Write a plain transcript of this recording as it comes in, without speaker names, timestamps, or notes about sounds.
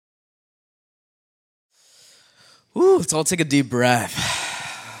Ooh, let's all take a deep breath.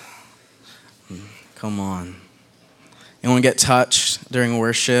 Come on. Anyone get touched during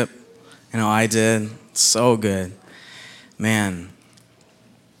worship? You know, I did. So good. Man.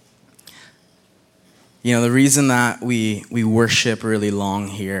 You know, the reason that we worship really long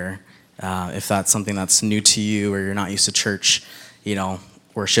here, if that's something that's new to you or you're not used to church, you know,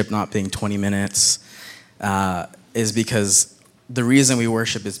 worship not being 20 minutes, is because the reason we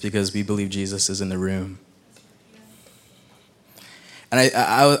worship is because we believe Jesus is in the room. And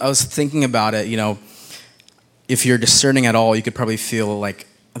I was thinking about it, you know, if you're discerning at all, you could probably feel like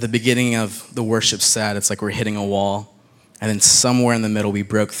at the beginning of the worship set, it's like we're hitting a wall. And then somewhere in the middle, we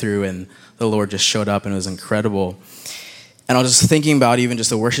broke through and the Lord just showed up and it was incredible. And I was just thinking about even just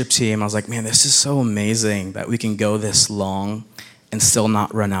the worship team. I was like, man, this is so amazing that we can go this long and still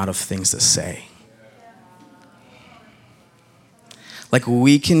not run out of things to say. Like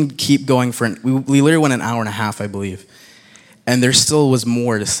we can keep going we literally went an hour and a half, I believe. And there still was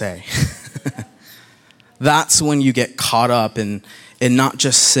more to say. That's when you get caught up in not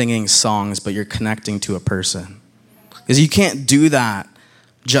just singing songs, but you're connecting to a person. Because you can't do that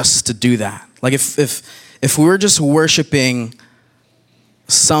just to do that. Like if we were just worshiping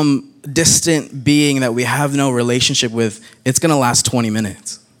some distant being that we have no relationship with, it's going to last 20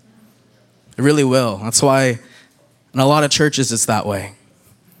 minutes. It really will. That's why in a lot of churches it's that way.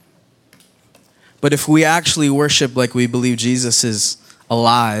 But if we actually worship like we believe Jesus is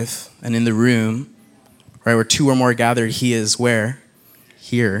alive and in the room, right, where two or more gathered, he is where?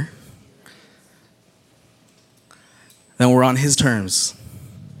 Here. Then we're on his terms.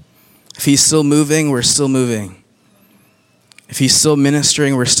 If he's still moving, we're still moving. If he's still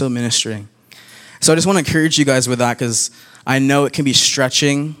ministering, we're still ministering. So I just want to encourage you guys with that because I know it can be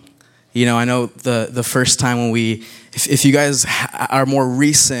stretching. You know, I know the first time when if you guys are more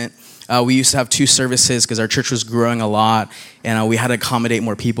recent, we used to have 2 services because our church was growing a lot and we had to accommodate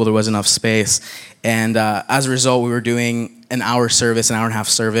more people. There wasn't enough space. And as a result, we were doing an hour service, an hour and a half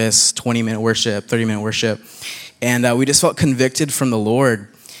service, 20-minute worship, 30-minute worship. And we just felt convicted from the Lord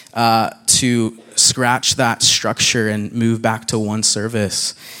to scratch that structure and move back to one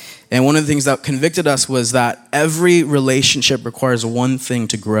service. And one of the things that convicted us was that every relationship requires one thing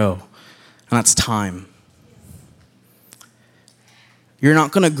to grow, and that's time. You're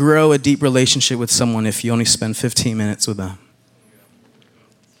not going to grow a deep relationship with someone if you only spend 15 minutes with them.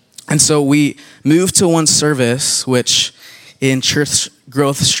 And so we moved to one service, which in church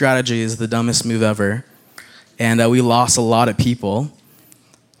growth strategy is the dumbest move ever. And we lost a lot of people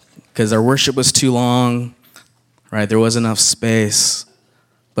because our worship was too long, right? There wasn't enough space.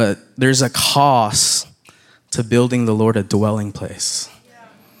 But there's a cost to building the Lord a dwelling place.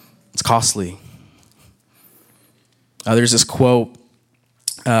 It's costly. There's this quote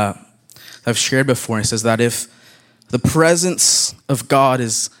I've shared before. It says that if the presence of God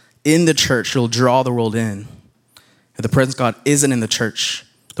is in the church, it'll draw the world in. If the presence of God isn't in the church,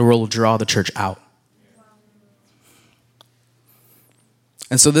 the world will draw the church out.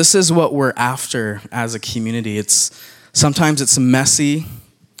 And so this is what we're after as a community. Sometimes it's messy,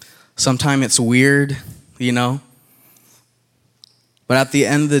 sometimes it's weird, you know. But at the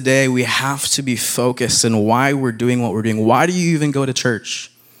end of the day, we have to be focused on why we're doing what we're doing. Why do you even go to church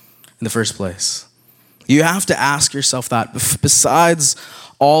in the first place? You have to ask yourself that. Besides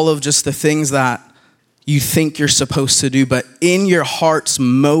all of just the things that you think you're supposed to do, but in your heart's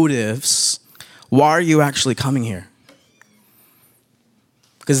motives, why are you actually coming here?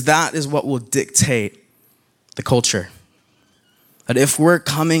 Because that is what will dictate the culture. That if we're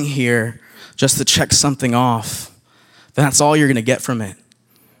coming here just to check something off, that's all you're going to get from it,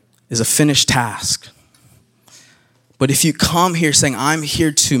 is a finished task. But if you come here saying, I'm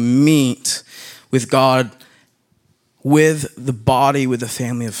here to meet with God, with the body, with the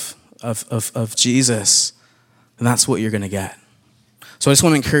family of Jesus, then that's what you're going to get. So I just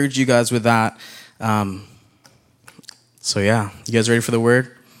want to encourage you guys with that. So yeah, you guys ready for the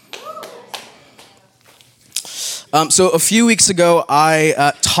word? So a few weeks ago,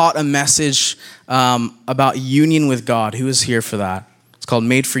 I taught a message about union with God. Who was here for that? It's called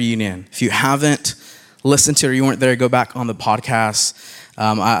Made for Union. If you haven't listened to it or you weren't there, go back on the podcast.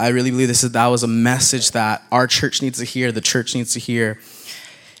 I really believe that was a message that our church needs to hear, the church needs to hear.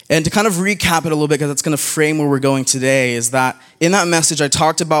 And to kind of recap it a little bit, because it's going to frame where we're going today, is that in that message, I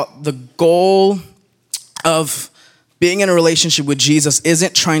talked about the goal of being in a relationship with Jesus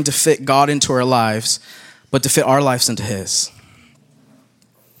isn't trying to fit God into our lives, but to fit our lives into his.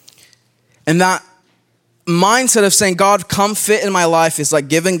 And that mindset of saying, God, come fit in my life is like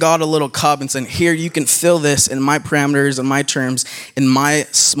giving God a little cup and saying, here, you can fill this in my parameters, in my terms, in my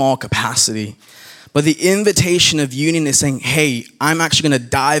small capacity. But the invitation of union is saying, hey, I'm actually going to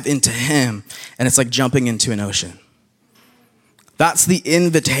dive into him. And it's like jumping into an ocean. That's the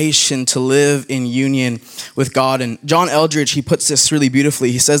invitation to live in union with God. And John Eldridge, he puts this really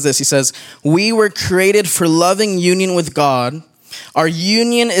beautifully. He says this, he says, we were created for loving union with God. Our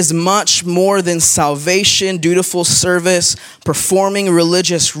union is much more than salvation, dutiful service, performing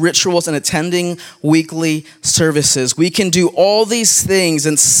religious rituals, and attending weekly services. We can do all these things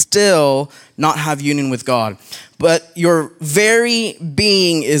and still not have union with God. But your very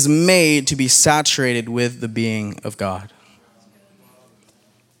being is made to be saturated with the being of God.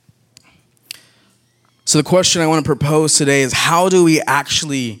 So the question I want to propose today is, how do we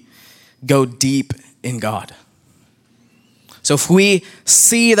actually go deep in God? So if we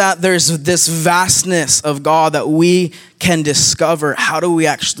see that there's this vastness of God that we can discover, how do we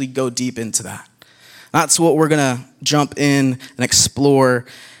actually go deep into that? That's what we're going to jump in and explore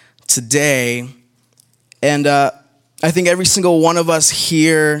today. And I think every single one of us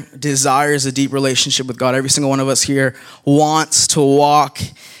here desires a deep relationship with God. Every single one of us here wants to walk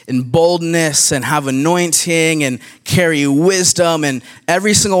in boldness and have anointing and carry wisdom. And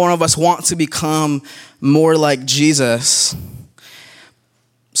every single one of us wants to become more like Jesus.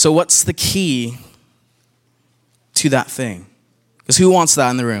 So what's the key to that thing? Because who wants that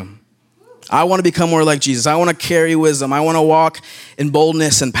in the room? I want to become more like Jesus. I want to carry wisdom. I want to walk in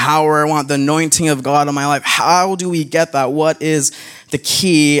boldness and power. I want the anointing of God in my life. How do we get that? What is the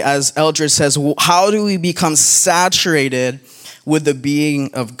key? As Eldridge says, how do we become saturated with the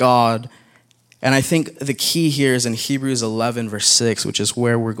being of God? And I think the key here is in Hebrews 11, verse 6, which is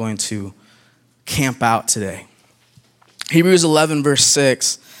where we're going to camp out today. Hebrews 11, verse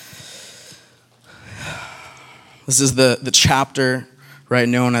 6. This is the chapter, right,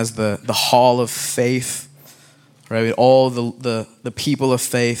 known as the Hall of Faith, right? All the people of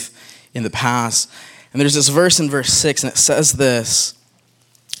faith in the past. And there's this verse in verse 6, and it says this: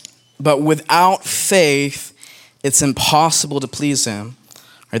 but without faith, it's impossible to please him.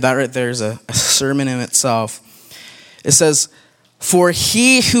 Right, that right there is a sermon in itself. It says, for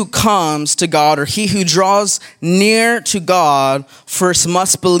he who comes to God, or he who draws near to God, first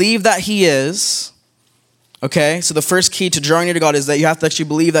must believe that he is. Okay, so the first key to drawing near to God is that you have to actually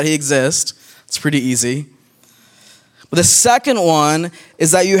believe that he exists. It's pretty easy. But the second one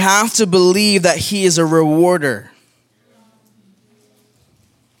is that you have to believe that he is a rewarder.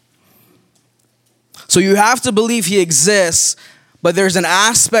 So you have to believe he exists, but there's an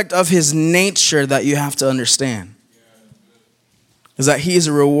aspect of his nature that you have to understand. Is that he is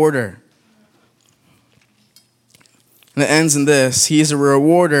a rewarder. And it ends in this: he is a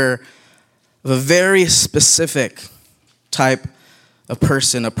rewarder of a very specific type of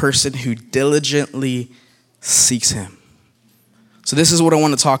person, a person who diligently seeks him. So this is what I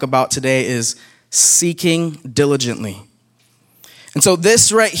want to talk about today, is seeking diligently. And so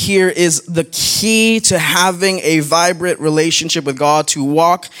this right here is the key to having a vibrant relationship with God, to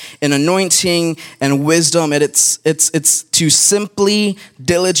walk in anointing and wisdom. And it's to simply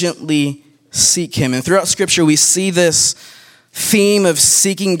diligently seek him. And throughout Scripture, we see this theme of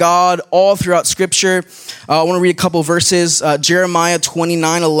seeking God all throughout Scripture. I want to read a couple verses. Jeremiah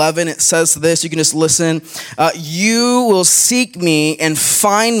 29:11, it says this. You can just listen. You will seek me and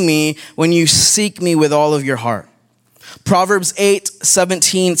find me when you seek me with all of your heart. Proverbs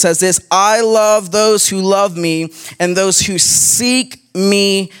 8:17 says this: I love those who love me, and those who seek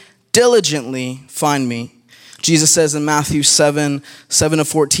me diligently find me. Jesus says in Matthew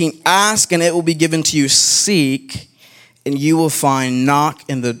 7:7-14, ask and it will be given to you. Seek and you will find. Knock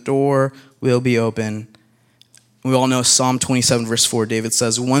and the door will be open. We all know Psalm 27 verse 4. David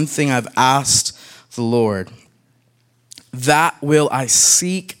says, one thing I've asked the Lord, that will I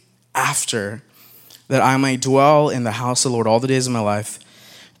seek after, that I may dwell in the house of the Lord all the days of my life,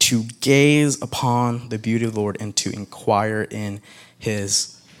 to gaze upon the beauty of the Lord and to inquire in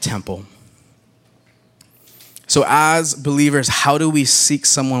his temple. So as believers, how do we seek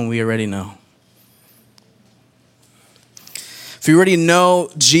someone we already know? If we already know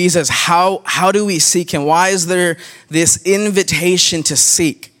Jesus, how do we seek him? Why is there this invitation to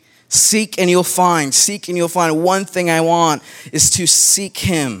seek? Seek and you'll find. Seek and you'll find. One thing I want is to seek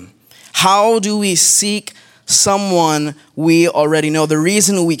him. How do we seek someone we already know? The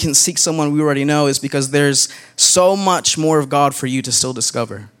reason we can seek someone we already know is because there's so much more of God for you to still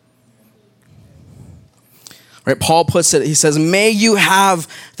discover. Right? Paul puts it, he says, may you have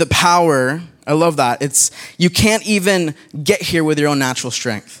the power. I love that. You can't even get here with your own natural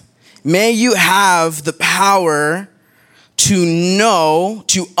strength. May you have the power to know,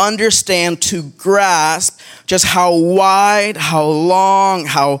 to understand, to grasp just how wide, how long,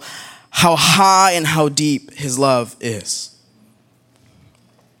 how how high and how deep his love is.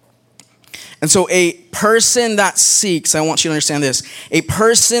 And so a person that seeks, I want you to understand this, a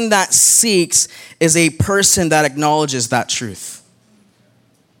person that seeks is a person that acknowledges that truth.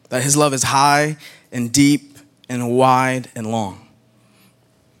 That his love is high and deep and wide and long.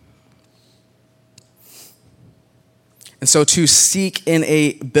 And so to seek in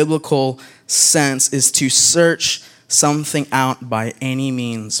a biblical sense is to search something out by any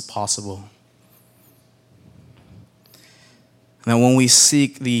means possible. And when we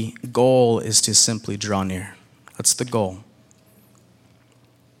seek, the goal is to simply draw near. That's the goal.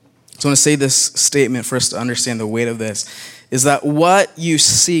 So I want to say this statement for us to understand the weight of this, is that what you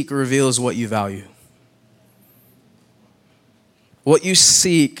seek reveals what you value. What you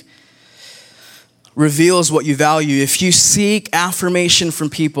seek reveals what you value. If you seek affirmation from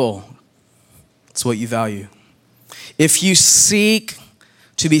people, it's what you value. If you seek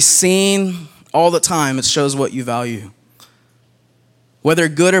to be seen all the time, it shows what you value. Whether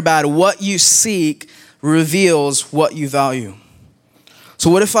good or bad, what you seek reveals what you value. So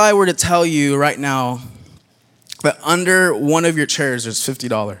what if I were to tell you right now that under one of your chairs there's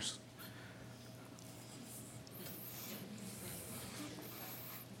 $50?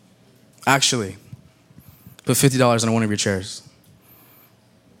 Actually, put $50 on one of your chairs.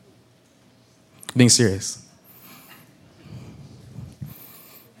 Being serious.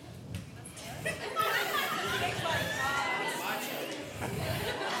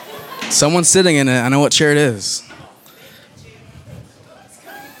 Someone's sitting in it. I know what chair it is.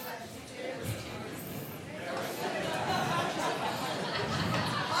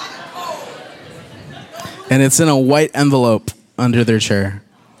 And it's in a white envelope under their chair.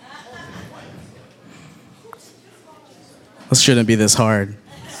 This shouldn't be this hard.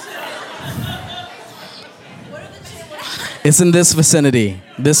 It's in this vicinity.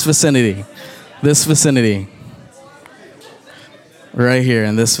 This vicinity. This vicinity. Right here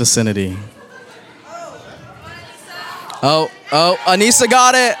in this vicinity. Oh, Anissa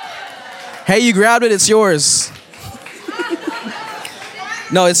got it. Hey, you grabbed it. It's yours.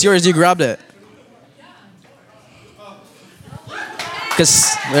 No, it's yours. You grabbed it.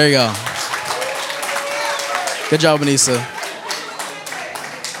 There you go. Good job, Anissa.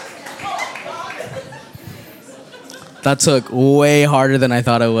 That took way harder than I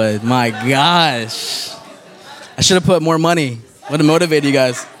thought it would. My gosh. I should have put more money. Would have motivated you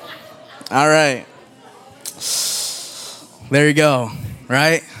guys. All right. There you go,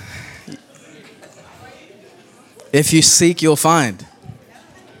 right? If you seek, you'll find.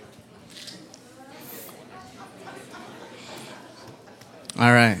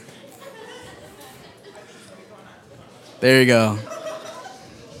 All right. There you go.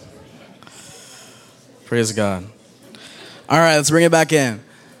 Praise God. All right, let's bring it back in.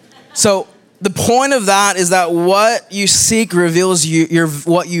 So the point of that is that what you seek reveals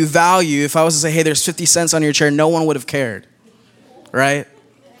what you value. If I was to say, hey, there's 50 cents on your chair, no one would have cared, right?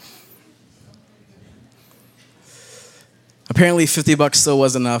 Apparently $50 still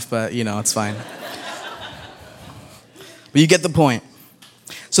was enough, but it's fine. But you get the point.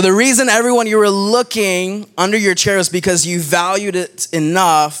 So the reason everyone you were looking under your chair is because you valued it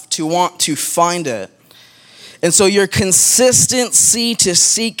enough to want to find it. And so your consistency to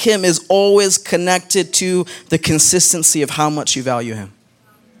seek him is always connected to the consistency of how much you value him.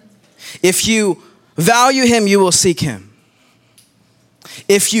 If you value him, you will seek him.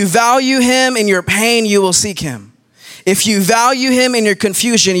 If you value him in your pain, you will seek him. If you value him in your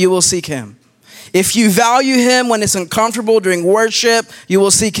confusion, you will seek him. If you value him when it's uncomfortable during worship, you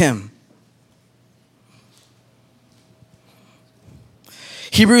will seek him.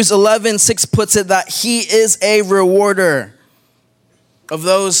 Hebrews 11:6 puts it that he is a rewarder of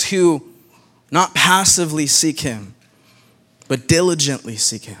those who not passively seek him, but diligently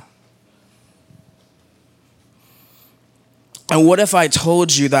seek him. And what if I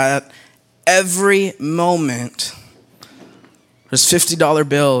told you that every moment there's $50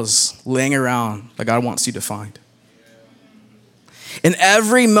 bills laying around that God wants you to find? In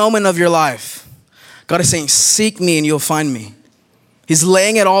every moment of your life, God is saying, seek me and you'll find me. He's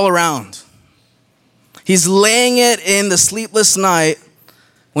laying it all around. He's laying it in the sleepless night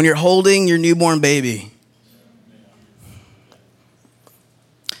when you're holding your newborn baby.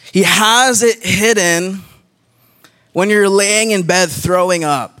 He has it hidden when you're laying in bed throwing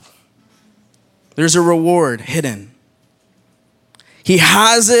up. There's a reward hidden. He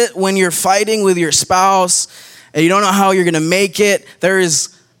has it when you're fighting with your spouse and you don't know how you're going to make it. There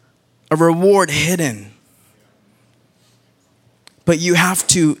is a reward hidden. But you have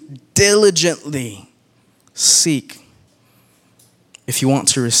to diligently seek if you want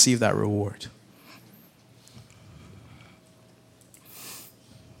to receive that reward.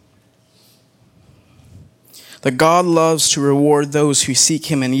 That God loves to reward those who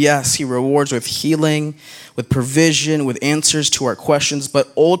seek him. And yes, he rewards with healing, with provision, with answers to our questions. But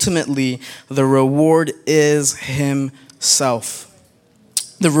ultimately, the reward is himself.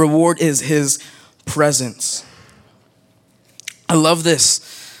 The reward is his presence. I love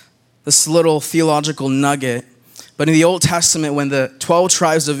this little theological nugget. But in the Old Testament, when the 12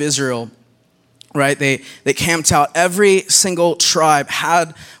 tribes of Israel, right, they camped out, every single tribe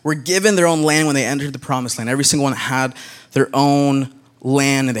were given their own land when they entered the promised land. Every single one had their own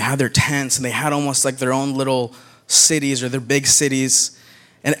land, and they had their tents, and they had almost like their own little cities or their big cities.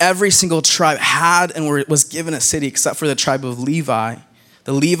 And every single tribe had and was given a city except for the tribe of Levi.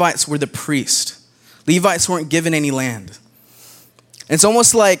 The Levites were the priests. Levites weren't given any land. It's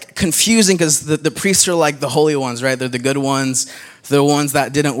almost like confusing because the priests are like the holy ones, right? They're the good ones, the ones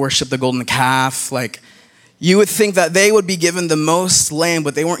that didn't worship the golden calf. Like, you would think that they would be given the most land,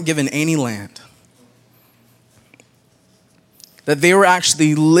 but they weren't given any land. That they were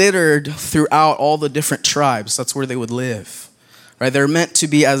actually littered throughout all the different tribes. That's where they would live, right? They're meant to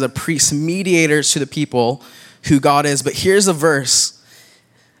be as a priest, mediators to the people who God is. But here's a verse.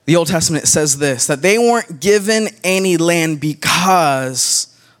 The Old Testament says this, that they weren't given any land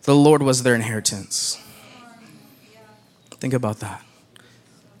because the Lord was their inheritance. Think about that.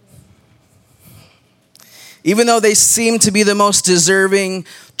 Even though they seemed to be the most deserving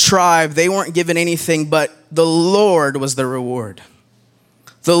tribe, they weren't given anything, but the Lord was their reward.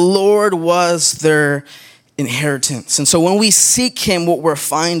 The Lord was their inheritance. And so when we seek him, what we're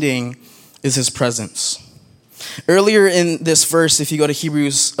finding is his presence. Earlier in this verse, if you go to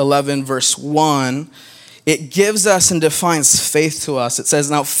Hebrews 11, verse 1, it gives us and defines faith to us. It says,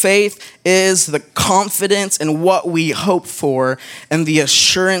 now faith is the confidence in what we hope for and the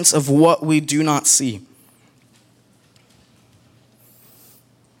assurance of what we do not see.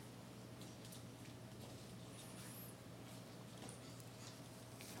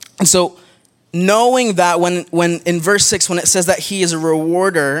 And so knowing that when in verse 6, when it says that he is a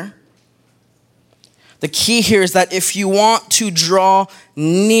rewarder, the key here is that if you want to draw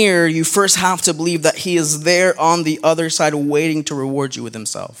near, you first have to believe that he is there on the other side waiting to reward you with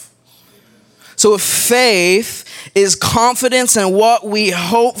himself. So if faith is confidence in what we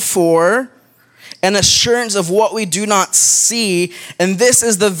hope for and assurance of what we do not see, and this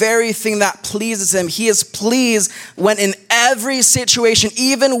is the very thing that pleases him. He is pleased when in every situation,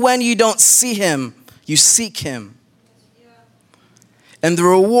 even when you don't see him, you seek him. And the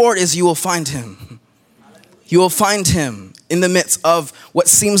reward is you will find him. You will find him in the midst of what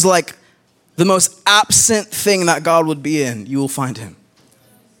seems like the most absent thing that God would be in. You will find him.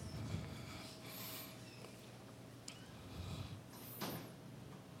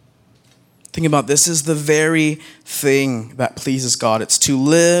 Think about this is the very thing that pleases God. It's to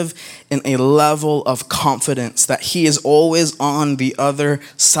live in a level of confidence that he is always on the other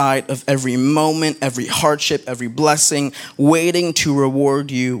side of every moment, every hardship, every blessing, waiting to reward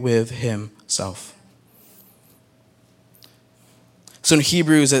you with himself. So in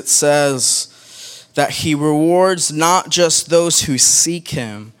Hebrews, it says that he rewards not just those who seek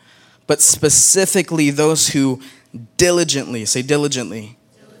him, but specifically those who diligently, say diligently,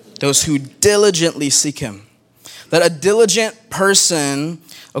 those who diligently seek him. That a diligent person,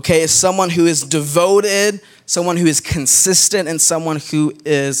 okay, is someone who is devoted, someone who is consistent, and someone who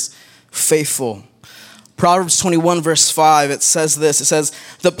is faithful. Proverbs 21, verse 5, it says this. It says,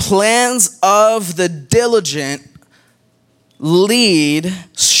 the plans of the diligent lead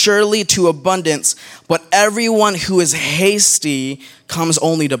surely to abundance, but everyone who is hasty comes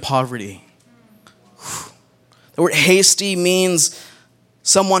only to poverty. The word hasty means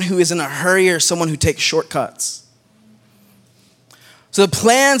someone who is in a hurry or someone who takes shortcuts. So the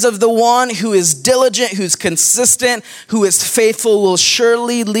plans of the one who is diligent, who's consistent, who is faithful will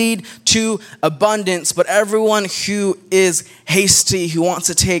surely lead to abundance, but everyone who is hasty, who wants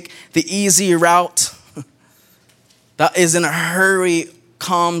to take the easy route, that is in a hurry,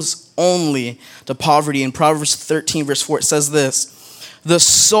 comes only to poverty. In Proverbs 13, verse 4, it says this, the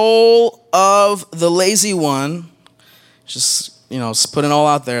soul of the lazy one, just put it all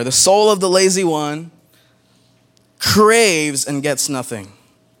out there, the soul of the lazy one craves and gets nothing,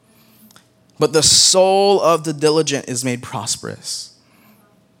 but the soul of the diligent is made prosperous.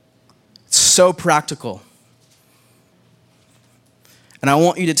 It's so practical. And I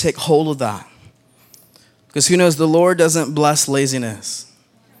want you to take hold of that. Because who knows, the Lord doesn't bless laziness.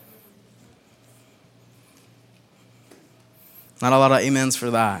 Not a lot of amens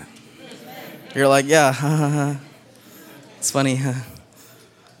for that. You're like, yeah, it's funny.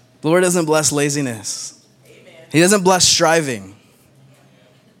 The Lord doesn't bless laziness. He doesn't bless striving.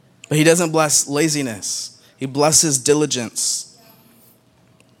 But he doesn't bless laziness. He blesses diligence.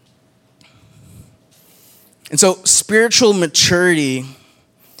 And so spiritual maturity,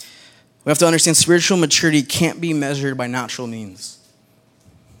 we have to understand spiritual maturity can't be measured by natural means.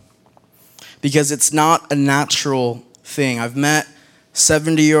 Because it's not a natural thing. I've met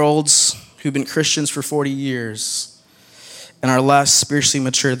 70-year-olds who've been Christians for 40 years and are less spiritually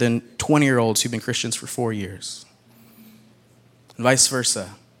mature than 20-year-olds who've been Christians for 4 years. And vice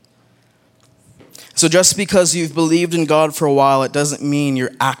versa. So just because you've believed in God for a while, it doesn't mean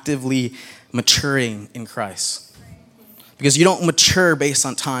you're actively maturing in Christ. Because you don't mature based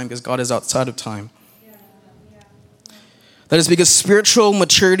on time, because God is outside of time. That is because spiritual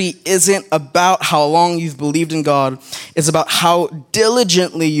maturity isn't about how long you've believed in God. It's about how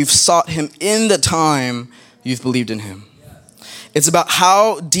diligently you've sought him in the time you've believed in him. It's about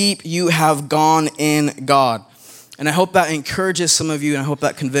how deep you have gone in God. And I hope that encourages some of you, and I hope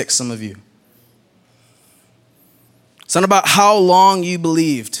that convicts some of you. It's not about how long you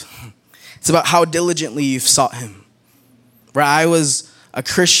believed. It's about how diligently you've sought him. Where I was a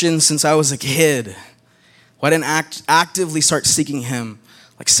Christian since I was a kid. Well, I didn't actively start seeking him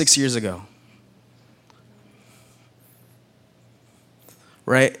like 6 years ago.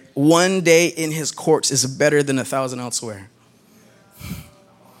 Right? One day in his courts is better than 1,000 elsewhere.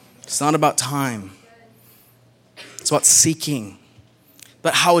 It's not about time. It's about seeking.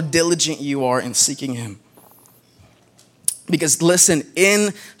 But how diligent you are in seeking him. Because listen,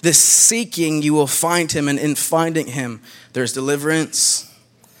 in this seeking, you will find him. And in finding him, there's deliverance,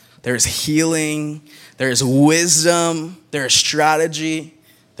 there's healing, there's wisdom, there's strategy,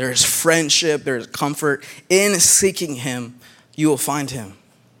 there's friendship, there's comfort. In seeking him, you will find him.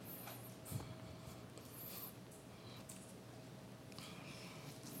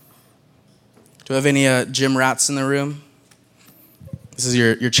 Do I have any gym rats in the room? This is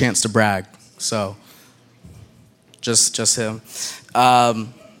your chance to brag. So, just him.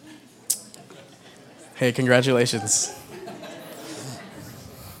 Hey, congratulations.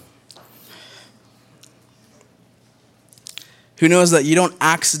 Who knows that you don't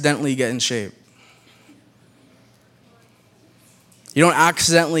accidentally get in shape? You don't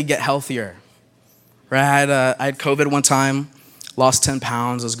accidentally get healthier. Right? I had COVID one time, lost 10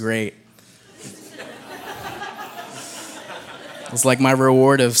 pounds, it was great. It was like my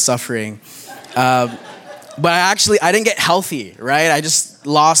reward of suffering. But I didn't get healthy, right? I just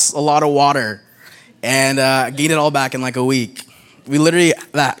lost a lot of water and gained it all back in like a week. We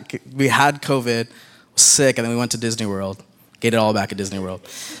had COVID, was sick, and then we went to Disney World. Gained it all back at Disney World.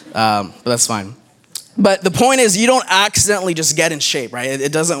 But that's fine. But the point is, you don't accidentally just get in shape, right?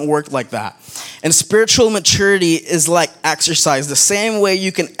 It doesn't work like that. And spiritual maturity is like exercise. The same way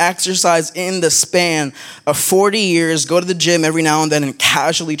you can exercise in the span of 40 years, go to the gym every now and then and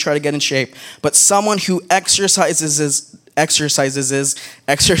casually try to get in shape. But someone who exercises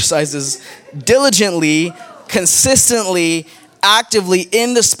diligently, consistently, actively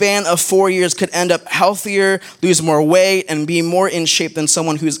in the span of 4 years could end up healthier, lose more weight, and be more in shape than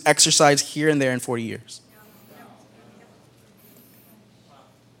someone who's exercised here and there in 40 years.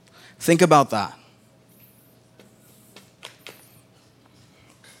 Think about that.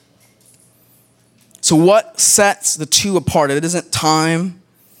 So what sets the two apart? It isn't time,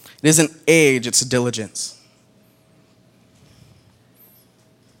 it isn't age, it's diligence.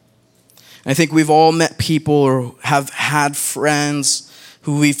 I think we've all met people or have had friends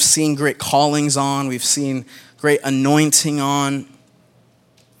who we've seen great callings on, we've seen great anointing on,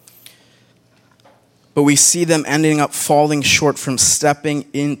 but we see them ending up falling short from stepping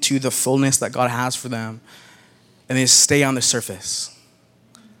into the fullness that God has for them, and they stay on the surface.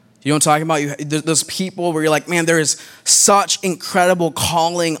 You know what I'm talking about? Those people where you're like, man, there is such incredible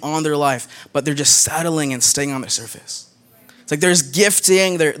calling on their life, but they're just settling and staying on the surface. Like there's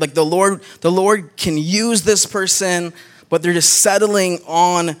gifting, like the Lord can use this person, but they're just settling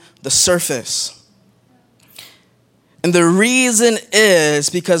on the surface. And the reason is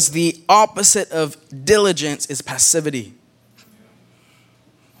because the opposite of diligence is passivity.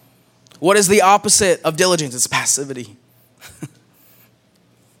 What is the opposite of diligence? It's passivity.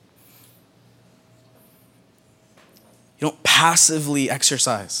 You don't passively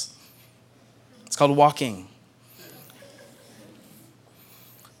exercise. It's called walking.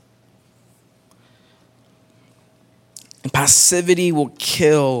 And passivity will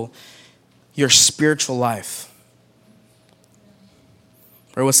kill your spiritual life.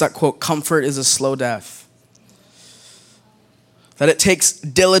 Or what's that quote? Comfort is a slow death. That it takes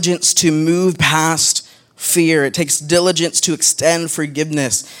diligence to move past fear. It takes diligence to extend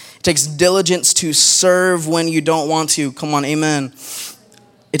forgiveness. It takes diligence to serve when you don't want to. Come on, amen.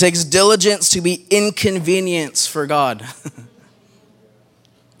 It takes diligence to be inconvenienced for God.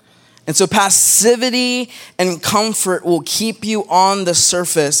 And so passivity and comfort will keep you on the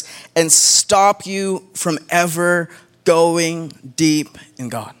surface and stop you from ever going deep in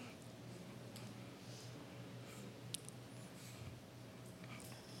God.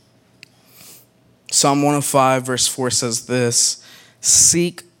 Psalm 105 verse 4 says this,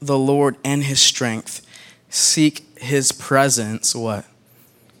 seek the Lord and his strength. Seek his presence, what?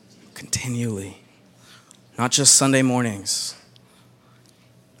 Continually. Not just Sunday mornings.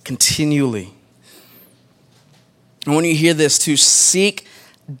 Continually. And when you hear this, to seek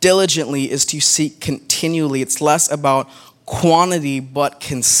diligently is to seek continually. It's less about quantity, but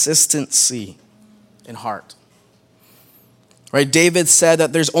consistency in heart. Right? David said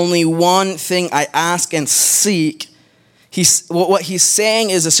that there's only one thing I ask and seek. What he's saying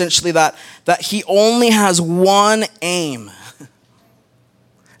is essentially that he only has one aim.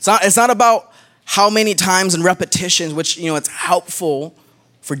 It's not about how many times and repetitions, which, it's helpful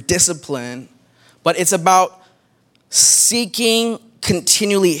for discipline, but it's about seeking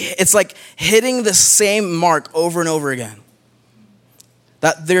continually. It's like hitting the same mark over and over again.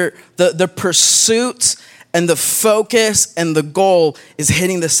 That the pursuit and the focus and the goal is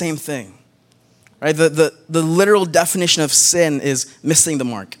hitting the same thing. Right? The literal definition of sin is missing the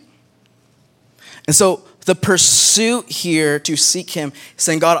mark. And so the pursuit here to seek him,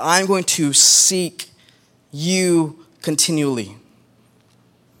 saying, God, I'm going to seek you continually.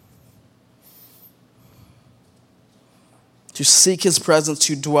 To seek his presence,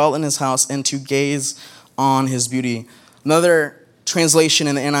 to dwell in his house, and to gaze on his beauty. Another translation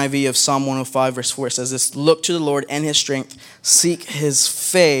in the NIV of Psalm 105 verse 4 says this, look to the Lord and his strength, seek his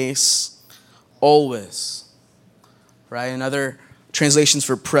face always. Right? Another translations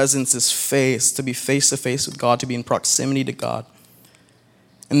for presence is face, to be face to face with God, to be in proximity to God.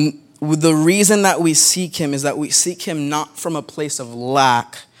 And the reason that we seek him is that we seek him not from a place of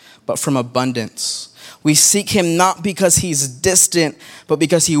lack, but from abundance. We seek him not because he's distant, but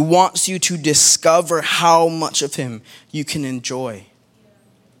because he wants you to discover how much of him you can enjoy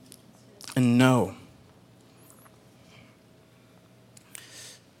and know.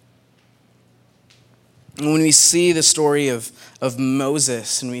 And when we see the story of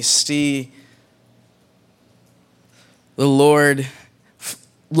Moses and we see the Lord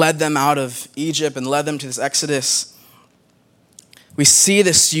led them out of Egypt and led them to this Exodus, we see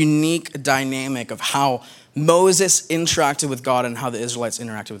this unique dynamic of how Moses interacted with God and how the Israelites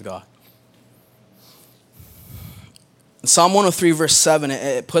interacted with God. In Psalm 103 verse 7,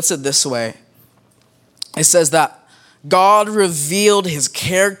 it puts it this way. It says that God revealed his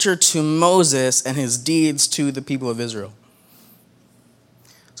character to Moses and his deeds to the people of Israel.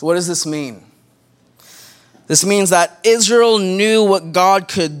 So what does this mean? This means that Israel knew what God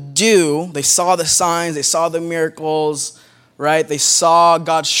could do. They saw the signs, they saw the miracles, right? They saw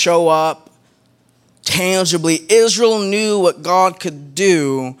God show up tangibly. Israel knew what God could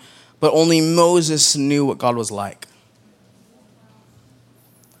do, but only Moses knew what God was like.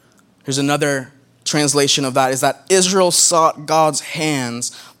 Here's another translation of that, is that Israel sought God's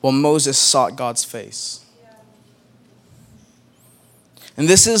hands while Moses sought God's face. And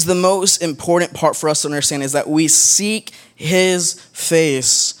this is the most important part for us to understand, is that we seek his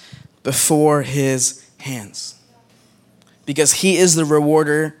face before his hands. Because he is the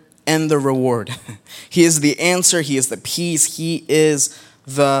rewarder and the reward. He is the answer. He is the peace. He is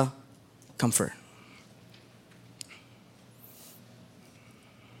the comfort.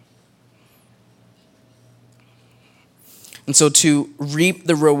 And so to reap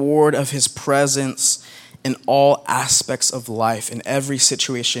the reward of his presence in all aspects of life, in every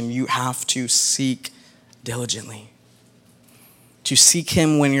situation, you have to seek diligently. To seek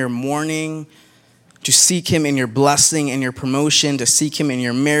him when you're mourning, to seek him in your blessing and your promotion, to seek him in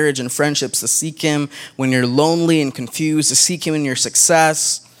your marriage and friendships, to seek him when you're lonely and confused, to seek him in your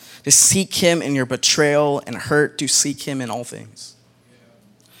success, to seek him in your betrayal and hurt, to seek him in all things.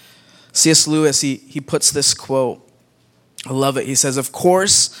 C.S. Lewis, he puts this quote. I love it. He says, of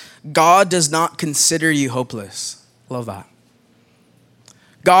course, God does not consider you hopeless. Love that.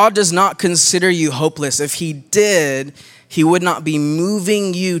 God does not consider you hopeless. If he did, he would not be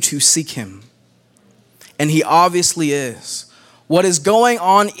moving you to seek him. And he obviously is. What is going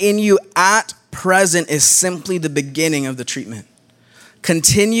on in you at present is simply the beginning of the treatment.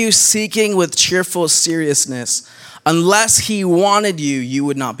 Continue seeking with cheerful seriousness. Unless he wanted you, you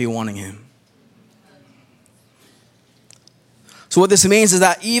would not be wanting him. So what this means is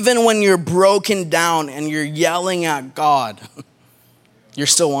that even when you're broken down and you're yelling at God, you're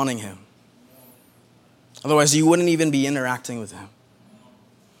still wanting him. Otherwise, you wouldn't even be interacting with him.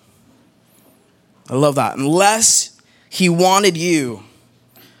 I love that. Unless he wanted you,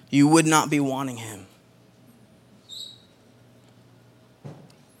 you would not be wanting him. I'm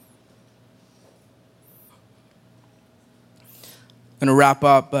going to wrap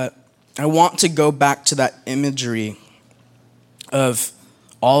up, but I want to go back to that imagery of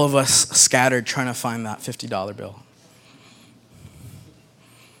all of us scattered trying to find that $50 bill.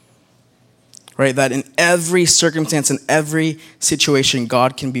 Right? That in every circumstance, in every situation,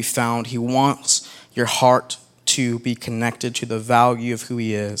 God can be found. He wants your heart to be connected to the value of who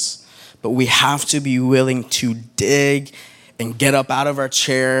he is. But we have to be willing to dig and get up out of our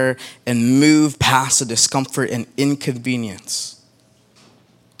chair and move past the discomfort and inconvenience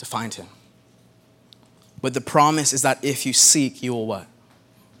to find him. But the promise is that if you seek, you will what?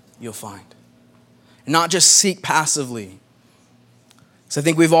 You'll find. And not just seek passively. So I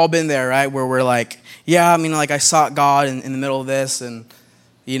think we've all been there, right? Where we're like, yeah, I mean, like I sought God in the middle of this and,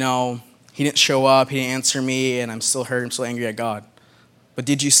 you know, he didn't show up, he didn't answer me, and I'm still hurt, I'm still angry at God. But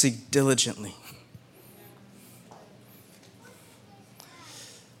did you seek diligently?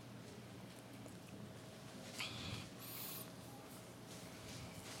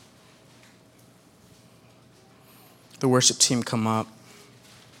 The worship team come up.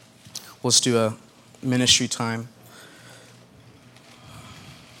 Let's do a ministry time.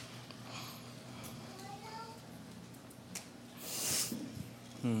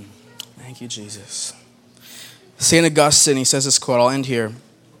 Thank you, Jesus. St. Augustine, he says this quote, I'll end here.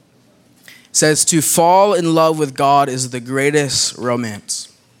 He says, to fall in love with God is the greatest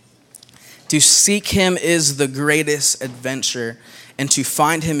romance. To seek him is the greatest adventure. And to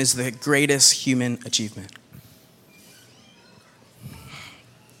find him is the greatest human achievement.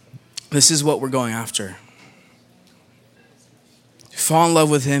 This is what we're going after. To fall in love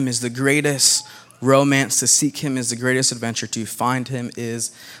with him is the greatest romance. To seek him is the greatest adventure. To find him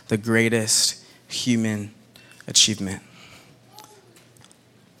is the greatest human achievement.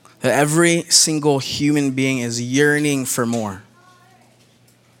 That every single human being is yearning for more.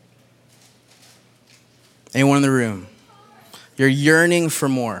 Anyone in the room? You're yearning for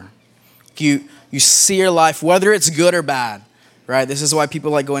more. You see your life, whether it's good or bad, right? This is why people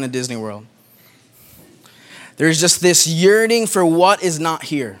like going to Disney World. There's just this yearning for what is not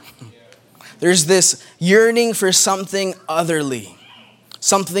here. There's this yearning for something otherly,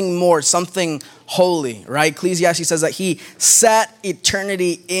 something more, something holy, right? Ecclesiastes says that he set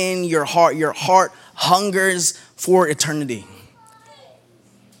eternity in your heart. Your heart hungers for eternity.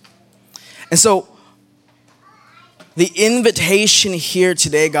 And so the invitation here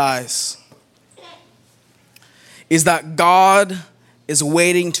today, guys, is that God is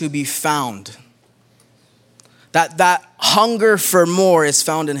waiting to be found. That hunger for more is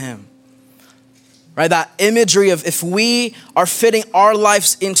found in him. Right? That imagery of if we are fitting our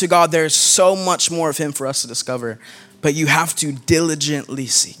lives into God, there's so much more of him for us to discover. But you have to diligently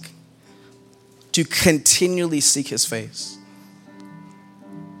seek. To continually seek his face.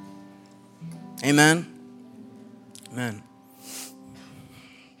 Amen? Amen.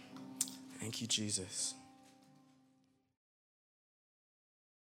 Thank you, Jesus.